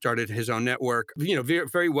started his own network. Very,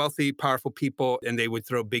 very wealthy, powerful people, and they would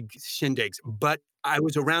throw big shindigs. But I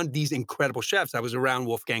was around these incredible chefs. I was around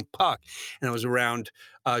Wolfgang Puck, and I was around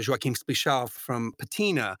Joachim Spichal from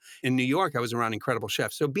Patina in New York. I was around incredible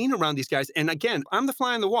chefs. So being around these guys, and again, I'm the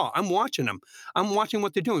fly on the wall. I'm watching them. I'm watching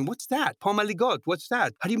what they're doing. What's that? Paul Maligot, what's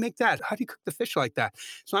that? How do you make that? How do you cook the fish like that?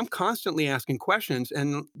 So I'm constantly asking questions.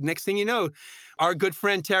 And next thing you know, our good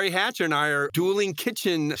friend Terry Hatcher and I are dueling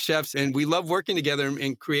kitchen chefs, and we love working together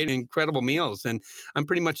and creating incredible meals. And I'm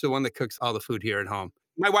pretty much the one that cooks all the food here at home.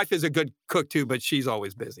 My wife is a good cook too, but she's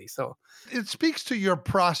always busy. So, It speaks to your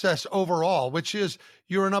process overall, which is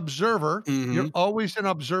you're an observer, you're mhm, always an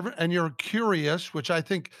observer, and you're curious, which I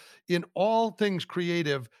think in all things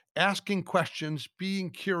creative, asking questions, being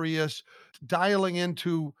curious, dialing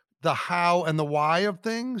into the how and the why of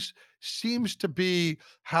things seems to be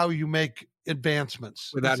how you make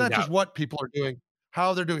advancements. It's without a not just doubt. what people are doing,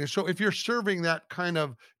 how they're doing it. So if you're serving that kind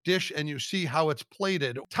of dish and you see how it's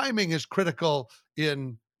plated, timing is critical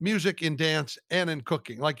in music, in dance, and in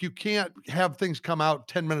cooking. Like you can't have things come out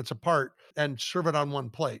 10 minutes apart and serve it on one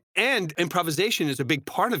plate. And improvisation is a big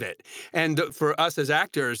part of it. And for us as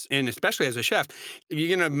actors, and especially as a chef,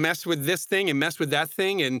 you're gonna mess with this thing and mess with that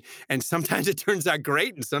thing, and sometimes it turns out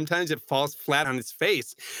great, and sometimes it falls flat on its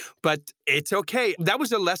face. But it's okay. That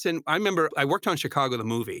was a lesson. I remember I worked on Chicago the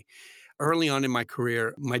movie. Early on in my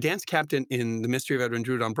career, my dance captain in The Mystery of Edwin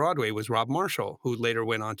Drood on Broadway was Rob Marshall, who later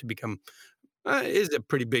went on to become is a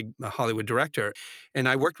pretty big Hollywood director. And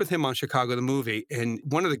I worked with him on Chicago the movie. And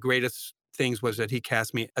one of the greatest things was that he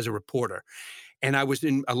cast me as a reporter. And I was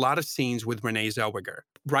in a lot of scenes with Renee Zellweger,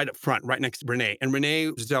 right up front, right next to Renee. And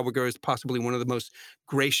Renee Zellweger is possibly one of the most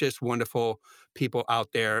gracious, wonderful people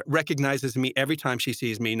out there, recognizes me every time she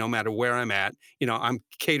sees me, no matter where I'm at. I'm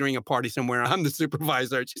catering a party somewhere, I'm the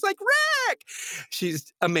supervisor. She's like, "Rick!"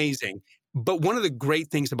 She's amazing. But one of the great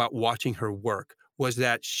things about watching her work was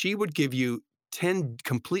that she would give you 10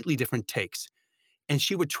 completely different takes, and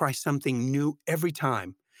she would try something new every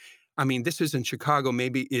time. I mean, this is in Chicago.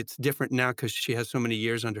 Maybe it's different now because she has so many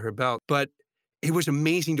years under her belt, but it was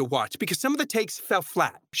amazing to watch because some of the takes fell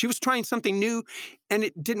flat. She was trying something new and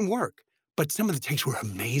it didn't work. But some of the takes were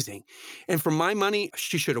amazing. And for my money,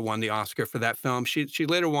 she should have won the Oscar for that film. She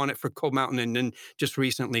later won it for Cold Mountain and then just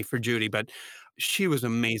recently for Judy, but she was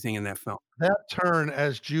amazing in that film. That turn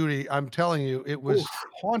as Judy, I'm telling you, it was Oof.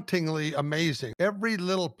 hauntingly amazing. Every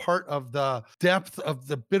little part of the depth of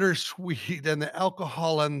the bittersweet and the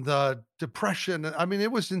alcohol and the depression. I mean,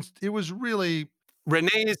 it was really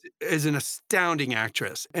Renee is an astounding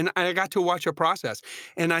actress, and I got to watch her process,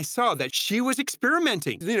 and I saw that she was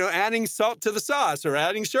experimenting, adding salt to the sauce or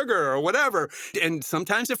adding sugar or whatever, and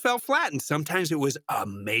sometimes it fell flat, and sometimes it was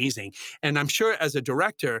amazing, and I'm sure as a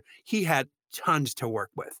director, he had tons to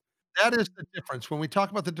work with. That is the difference. When we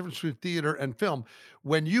talk about the difference between theater and film,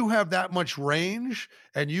 when you have that much range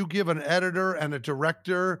and you give an editor and a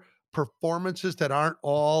director performances that aren't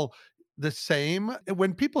all the same,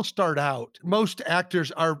 when people start out, most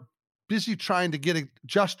actors are busy trying to get it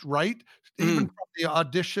just right, even Mm, from the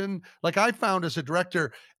audition. Like I found as a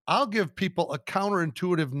director, I'll give people a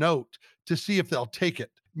counterintuitive note to see if they'll take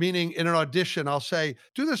it. Meaning in an audition, I'll say,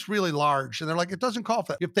 do this really large. And they're like, it doesn't call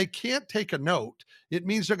for that. If they can't take a note, it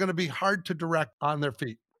means they're gonna be hard to direct on their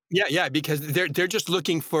feet. yeah, yeah, because they're just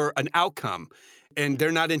looking for an outcome, and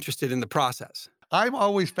they're not interested in the process. I'm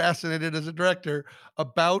always fascinated as a director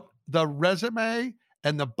about the resume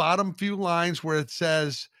and the bottom few lines where it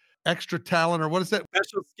says extra talent or what is that?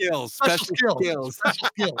 Special skills, Special special skills, skills. special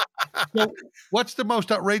skills. So, what's the most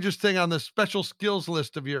outrageous thing on the special skills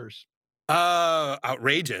list of yours?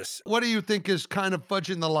 Outrageous. What do you think is kind of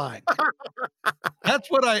fudging the line? That's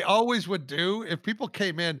what I always would do if people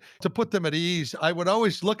came in to put them at ease. I would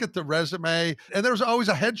always look at the resume, and there was always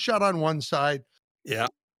a headshot on one side Yeah.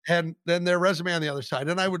 and then their resume on the other side.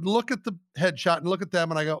 And I would look at the headshot and look at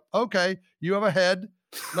them and I go, okay, you have a head.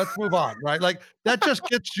 Let's move on. Right. Like that just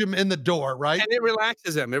gets them in the door. Right. And it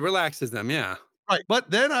relaxes them, it relaxes them, yeah. Right.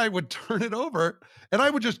 But then I would turn it over and I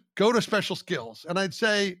would just go to special skills and I'd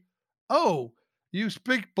say, oh, you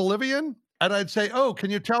speak Bolivian? And I'd say, oh, can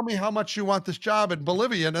you tell me how much you want this job in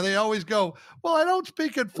Bolivian? And they always go, well, I don't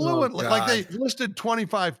speak it Oh fluently. Like they god. listed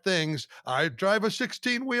 25 things. I drive a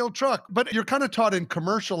 16-wheel truck, but you're kind of taught in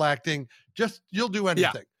commercial acting, just you'll do Yeah.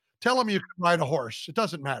 anything. Tell them you can ride a horse. It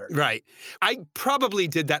doesn't matter. Right. I probably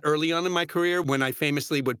did that early on in my career when I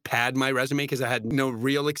famously would pad my resume because I had no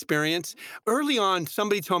real experience. Early on,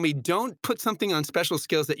 somebody told me, don't put something on special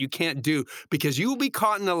skills that you can't do because you will be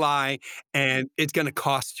caught in a lie and it's going to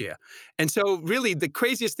cost you. And so, really, the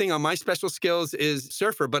craziest thing on my special skills is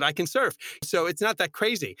surfer, but I can surf. So it's not that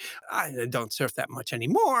crazy. I don't surf that much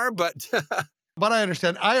anymore, but But I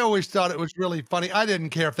understand. I always thought it was really funny. I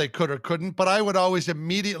didn't care if they could or couldn't, but I would always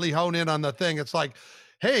immediately hone in on the thing. It's like,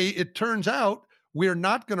 hey, it turns out we're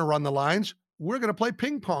not going to run the lines. We're going to play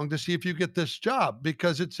ping pong to see if you get this job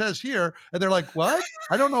because it says here. And they're like, what?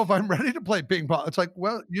 I don't know if I'm ready to play ping pong. It's like,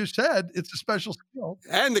 well, you said it's a special skill.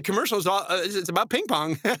 and the commercials all it's about ping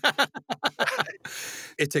pong.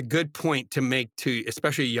 It's a good point to make to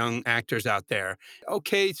especially young actors out there.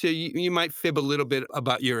 Okay, so you might fib a little bit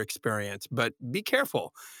about your experience, but be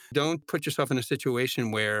careful. Don't put yourself in a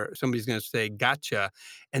situation where somebody's going to say gotcha.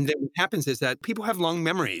 And then what happens is that people have long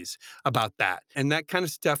memories about that. And that kind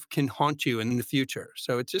of stuff can haunt you in the future.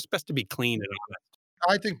 So it's just best to be clean and honest.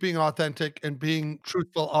 I think being authentic and being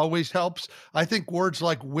truthful always helps. I think words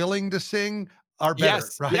like willing to sing are better,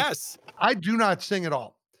 Yes, right? yes. I do not sing at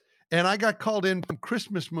all. And I got called in from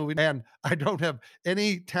Christmas movie and I don't have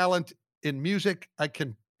any talent in music. I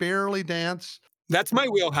can barely dance. That's my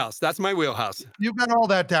wheelhouse. That's my wheelhouse. You got all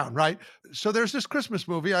that down, right? So there's this Christmas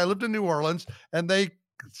movie. I lived in New Orleans and they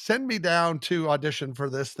send me down to audition for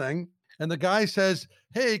this thing. And the guy says,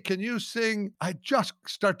 hey, can you sing? I just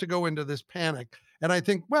start to go into this panic. And I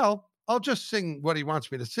think, well, I'll just sing what he wants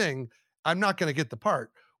me to sing. I'm not going to get the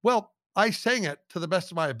part. Well, I sang it to the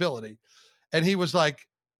best of my ability. And he was like,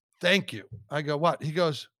 thank you. I go, what? He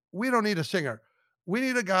goes, we don't need a singer. We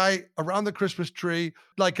need a guy around the Christmas tree,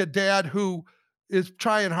 like a dad who is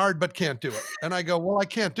trying hard but can't do it. And I go, well, I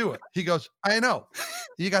can't do it. He goes, I know.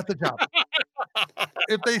 You got the job.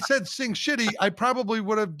 If they said sing shitty, I probably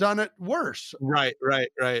would have done it worse. Right, right,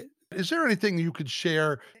 right. Is there anything you could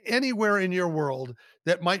share anywhere in your world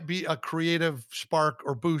that might be a creative spark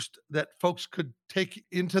or boost that folks could take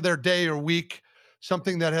into their day or week?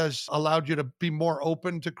 Something that has allowed you to be more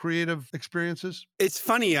open to creative experiences? It's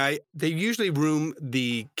funny, they usually room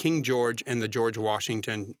the King George and the George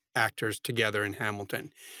Washington actors together in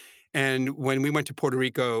Hamilton. And when we went to Puerto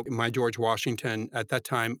Rico, my George Washington at that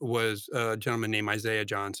time was a gentleman named Isaiah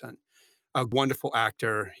Johnson, a wonderful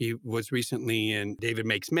actor. He was recently in David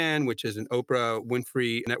Makes Man, which is an Oprah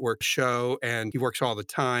Winfrey Network show, and he works all the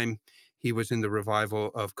time. He was in the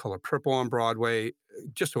revival of Color Purple on Broadway,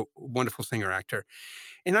 just a wonderful singer-actor.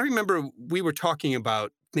 And I remember we were talking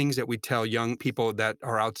about things that we tell young people that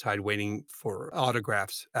are outside waiting for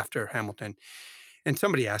autographs after Hamilton. And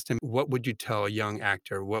somebody asked him, what would you tell a young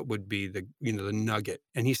actor? What would be the nugget?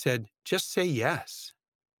 And he said, just say yes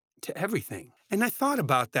to everything. And I thought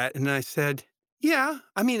about that and I said, Yeah.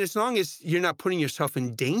 I mean, as long as you're not putting yourself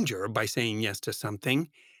in danger by saying yes to something,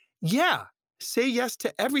 yeah. Say yes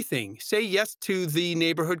to everything. Say yes to the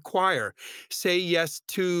neighborhood choir. Say yes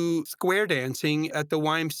to square dancing at the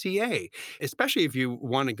YMCA, especially if you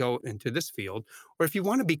want to go into this field or if you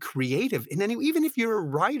want to be creative in any, even if you're a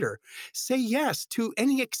writer, say yes to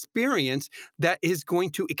any experience that is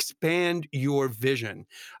going to expand your vision.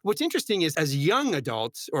 What's interesting is as young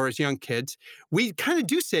adults or as young kids, we kind of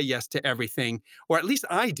do say yes to everything, or at least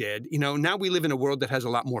I did. Now we live in a world that has a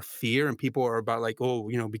lot more fear and people are about like, oh,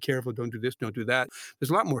 be careful, don't do this, don't do that. There's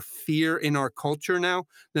a lot more fear in our culture now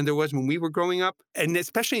than there was when we were growing up. And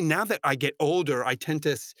especially now that I get older, I tend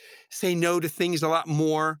to say no to things a lot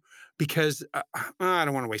more because I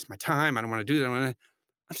don't want to waste my time. I don't want to do that. I'm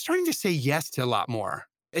starting to say yes to a lot more,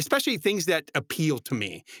 especially things that appeal to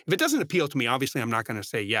me. If it doesn't appeal to me, obviously I'm not going to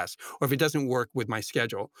say yes, or if it doesn't work with my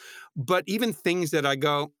schedule. But even things that I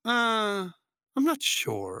go, I'm not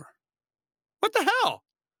sure. What the hell?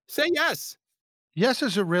 Say yes. Yes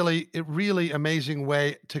is a really amazing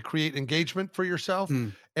way to create engagement for yourself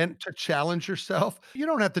Mm, and to challenge yourself. You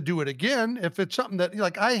don't have to do it again if it's something that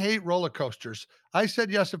like I hate roller coasters. I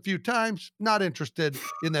said yes a few times, not interested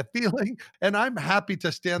in that feeling, and I'm happy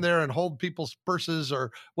to stand there and hold people's purses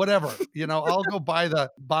or whatever. I'll go buy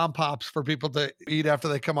the bomb pops for people to eat after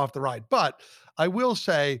they come off the ride. But I will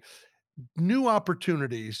say new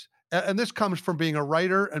opportunities and this comes from being a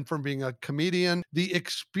writer and from being a comedian. The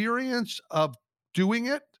experience of doing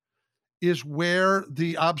it is where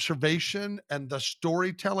the observation and the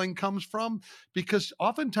storytelling comes from because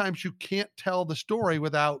oftentimes you can't tell the story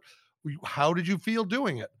without how did you feel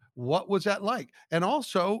doing it? What was that like? And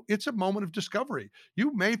also, it's a moment of discovery.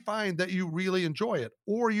 You may find that you really enjoy it,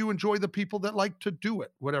 or you enjoy the people that like to do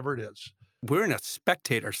it, whatever it is. we're in a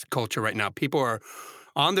spectator culture right now. People are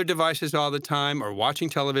on their devices all the time or watching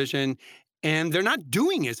television, and they're not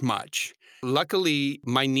doing as much. Luckily,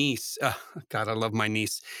 my niece, God, I love my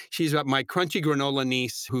niece. She's my crunchy granola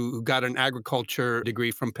niece who got an agriculture degree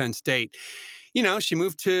from Penn State. She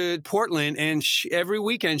moved to Portland, and every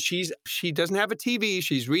weekend she doesn't have a TV.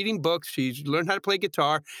 She's reading books. She's learned how to play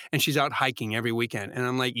guitar, and she's out hiking every weekend. And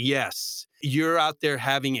I'm like, yes, you're out there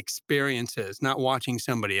having experiences, not watching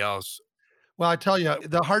somebody else. Well, I tell you,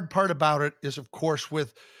 the hard part about it is, of course,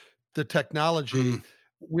 with the Mm, technology,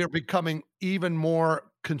 we're becoming even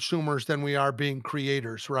more consumers than we are being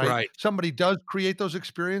creators, right? right. Somebody does create those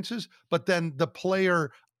experiences, but then the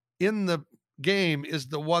player in the game is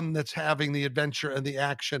the one that's having the adventure and the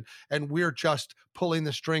action, and we're just pulling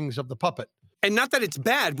the strings of the puppet. And not that it's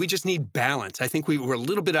bad, we just need balance. I think we were a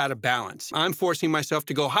little bit out of balance. I'm forcing myself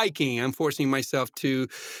to go hiking. I'm forcing myself to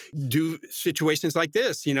do situations like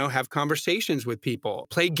this, have conversations with people,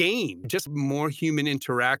 play game, just more human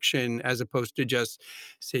interaction as opposed to just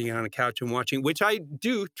sitting on a couch and watching, which I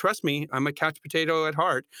do. Trust me, I'm a couch potato at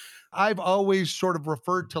heart. I've always sort of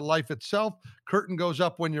referred to life itself. Curtain goes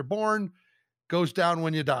up when you're born, goes down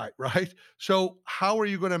when you die, right? So, how are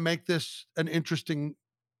you going to make this an interesting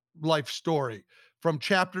life story? From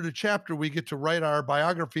chapter to chapter, we get to write our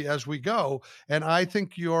biography as we go. And I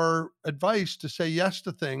think your advice to say yes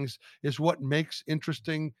to things is what makes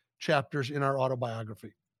interesting chapters in our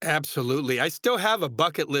autobiography. Absolutely. I still have a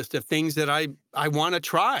bucket list of things that I want to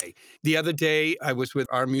try. The other day, I was with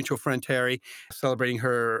our mutual friend Terry celebrating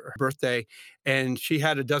her birthday, and she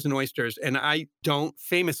had a dozen oysters. And I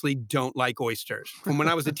famously don't like oysters. From when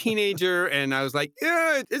I was a teenager, and I was like,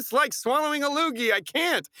 yeah, it's like swallowing a loogie. I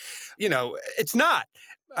can't. It's not.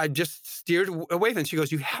 I just steered away from it. She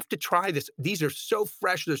goes, you have to try this. These are so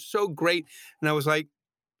fresh. They're so great. And I was like,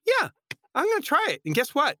 yeah, I'm going to try it. And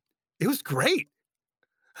guess what? It was great.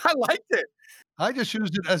 I liked it. I just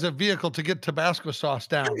used it as a vehicle to get Tabasco sauce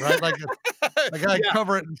down, right? Like I Yeah.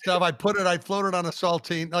 cover it and stuff. I float it on a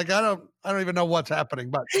saltine. Like I don't even know what's happening,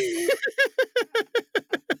 but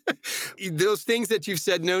Those things that you've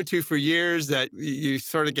said no to for years that you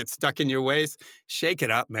sort of get stuck in your ways, shake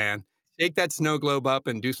it up, man. Shake that snow globe up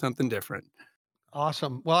and do something different.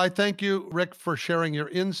 awesome. Well, I thank you, Rick, for sharing your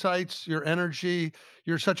insights, your energy.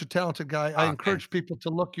 You're such a talented guy. I Oh, man. encourage people to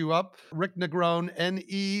look you up. Rick Negron,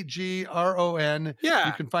 Negron. You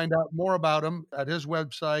Yeah. can find out more about him at his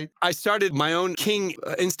website. I started my own King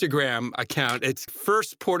Instagram account. It's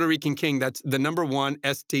First Puerto Rican King. That's the number one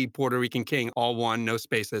ST Puerto Rican King, all one, no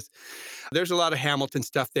spaces. There's a lot of Hamilton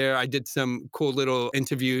stuff there. I did some cool little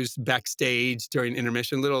interviews backstage during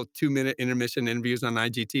intermission, little 2-minute intermission interviews on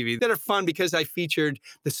IGTV that are fun because I featured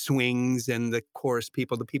the swings and the chorus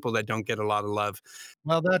people, the people that don't get a lot of love.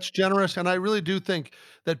 Well, that's generous, and I really do think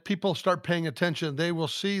that people start paying attention. They will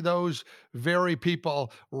see those very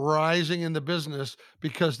people rising in the business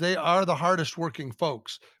because they are the hardest working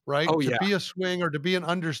folks, right? Oh, To yeah. be a swing or to be an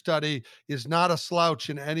understudy is not a slouch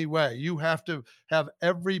in any way. You have to have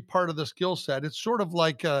every part of the skill set. It's sort of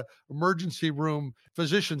like a emergency room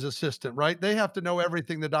physician's assistant, right? They have to know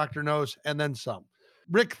everything the doctor knows and then some.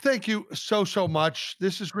 Rick, thank you so much.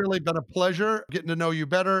 This has really been a pleasure getting to know you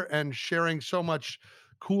better and sharing so much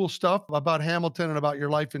cool stuff about Hamilton and about your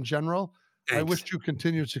life in general. I wish Thanks. you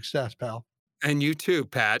continued success, pal. And you too,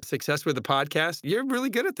 Pat. Success with the podcast. You're really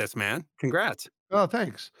good at this, man. Congrats. Oh,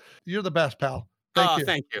 thanks. You're the best, pal. Thank Oh, you.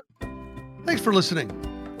 thank you. Thanks for listening.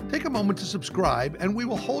 Take a moment to subscribe, and we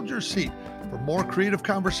will hold your seat for more creative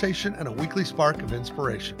conversation and a weekly spark of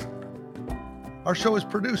inspiration. Our show is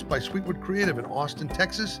produced by Sweetwood Creative in Austin,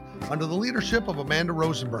 Texas, under the leadership of Amanda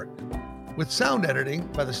Rosenberg, with sound editing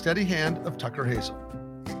by the steady hand of Tucker Hazel.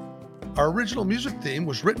 Our original music theme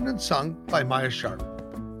was written and sung by Maya Sharp,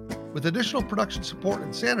 with additional production support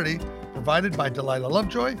and sanity provided by Delilah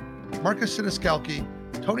Lovejoy, Marcus Siniskalki,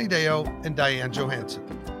 Tony Deo, and Diane Johansson.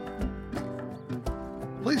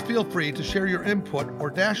 Please feel free to share your input or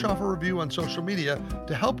dash off a review on social media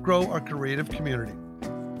to help grow our creative community.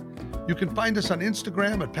 You can find us on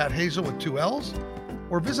Instagram at Pat Hazel with 2 L's,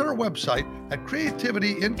 or visit our website at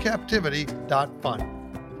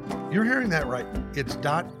creativityinCaptivity.fun. You're hearing that right. It's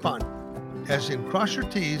 .fun, as in cross your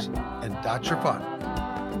T's and dot your fun.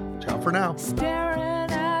 Ciao for now.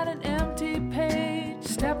 Staring at an empty page,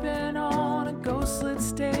 stepping on a ghostlit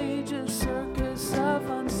stage.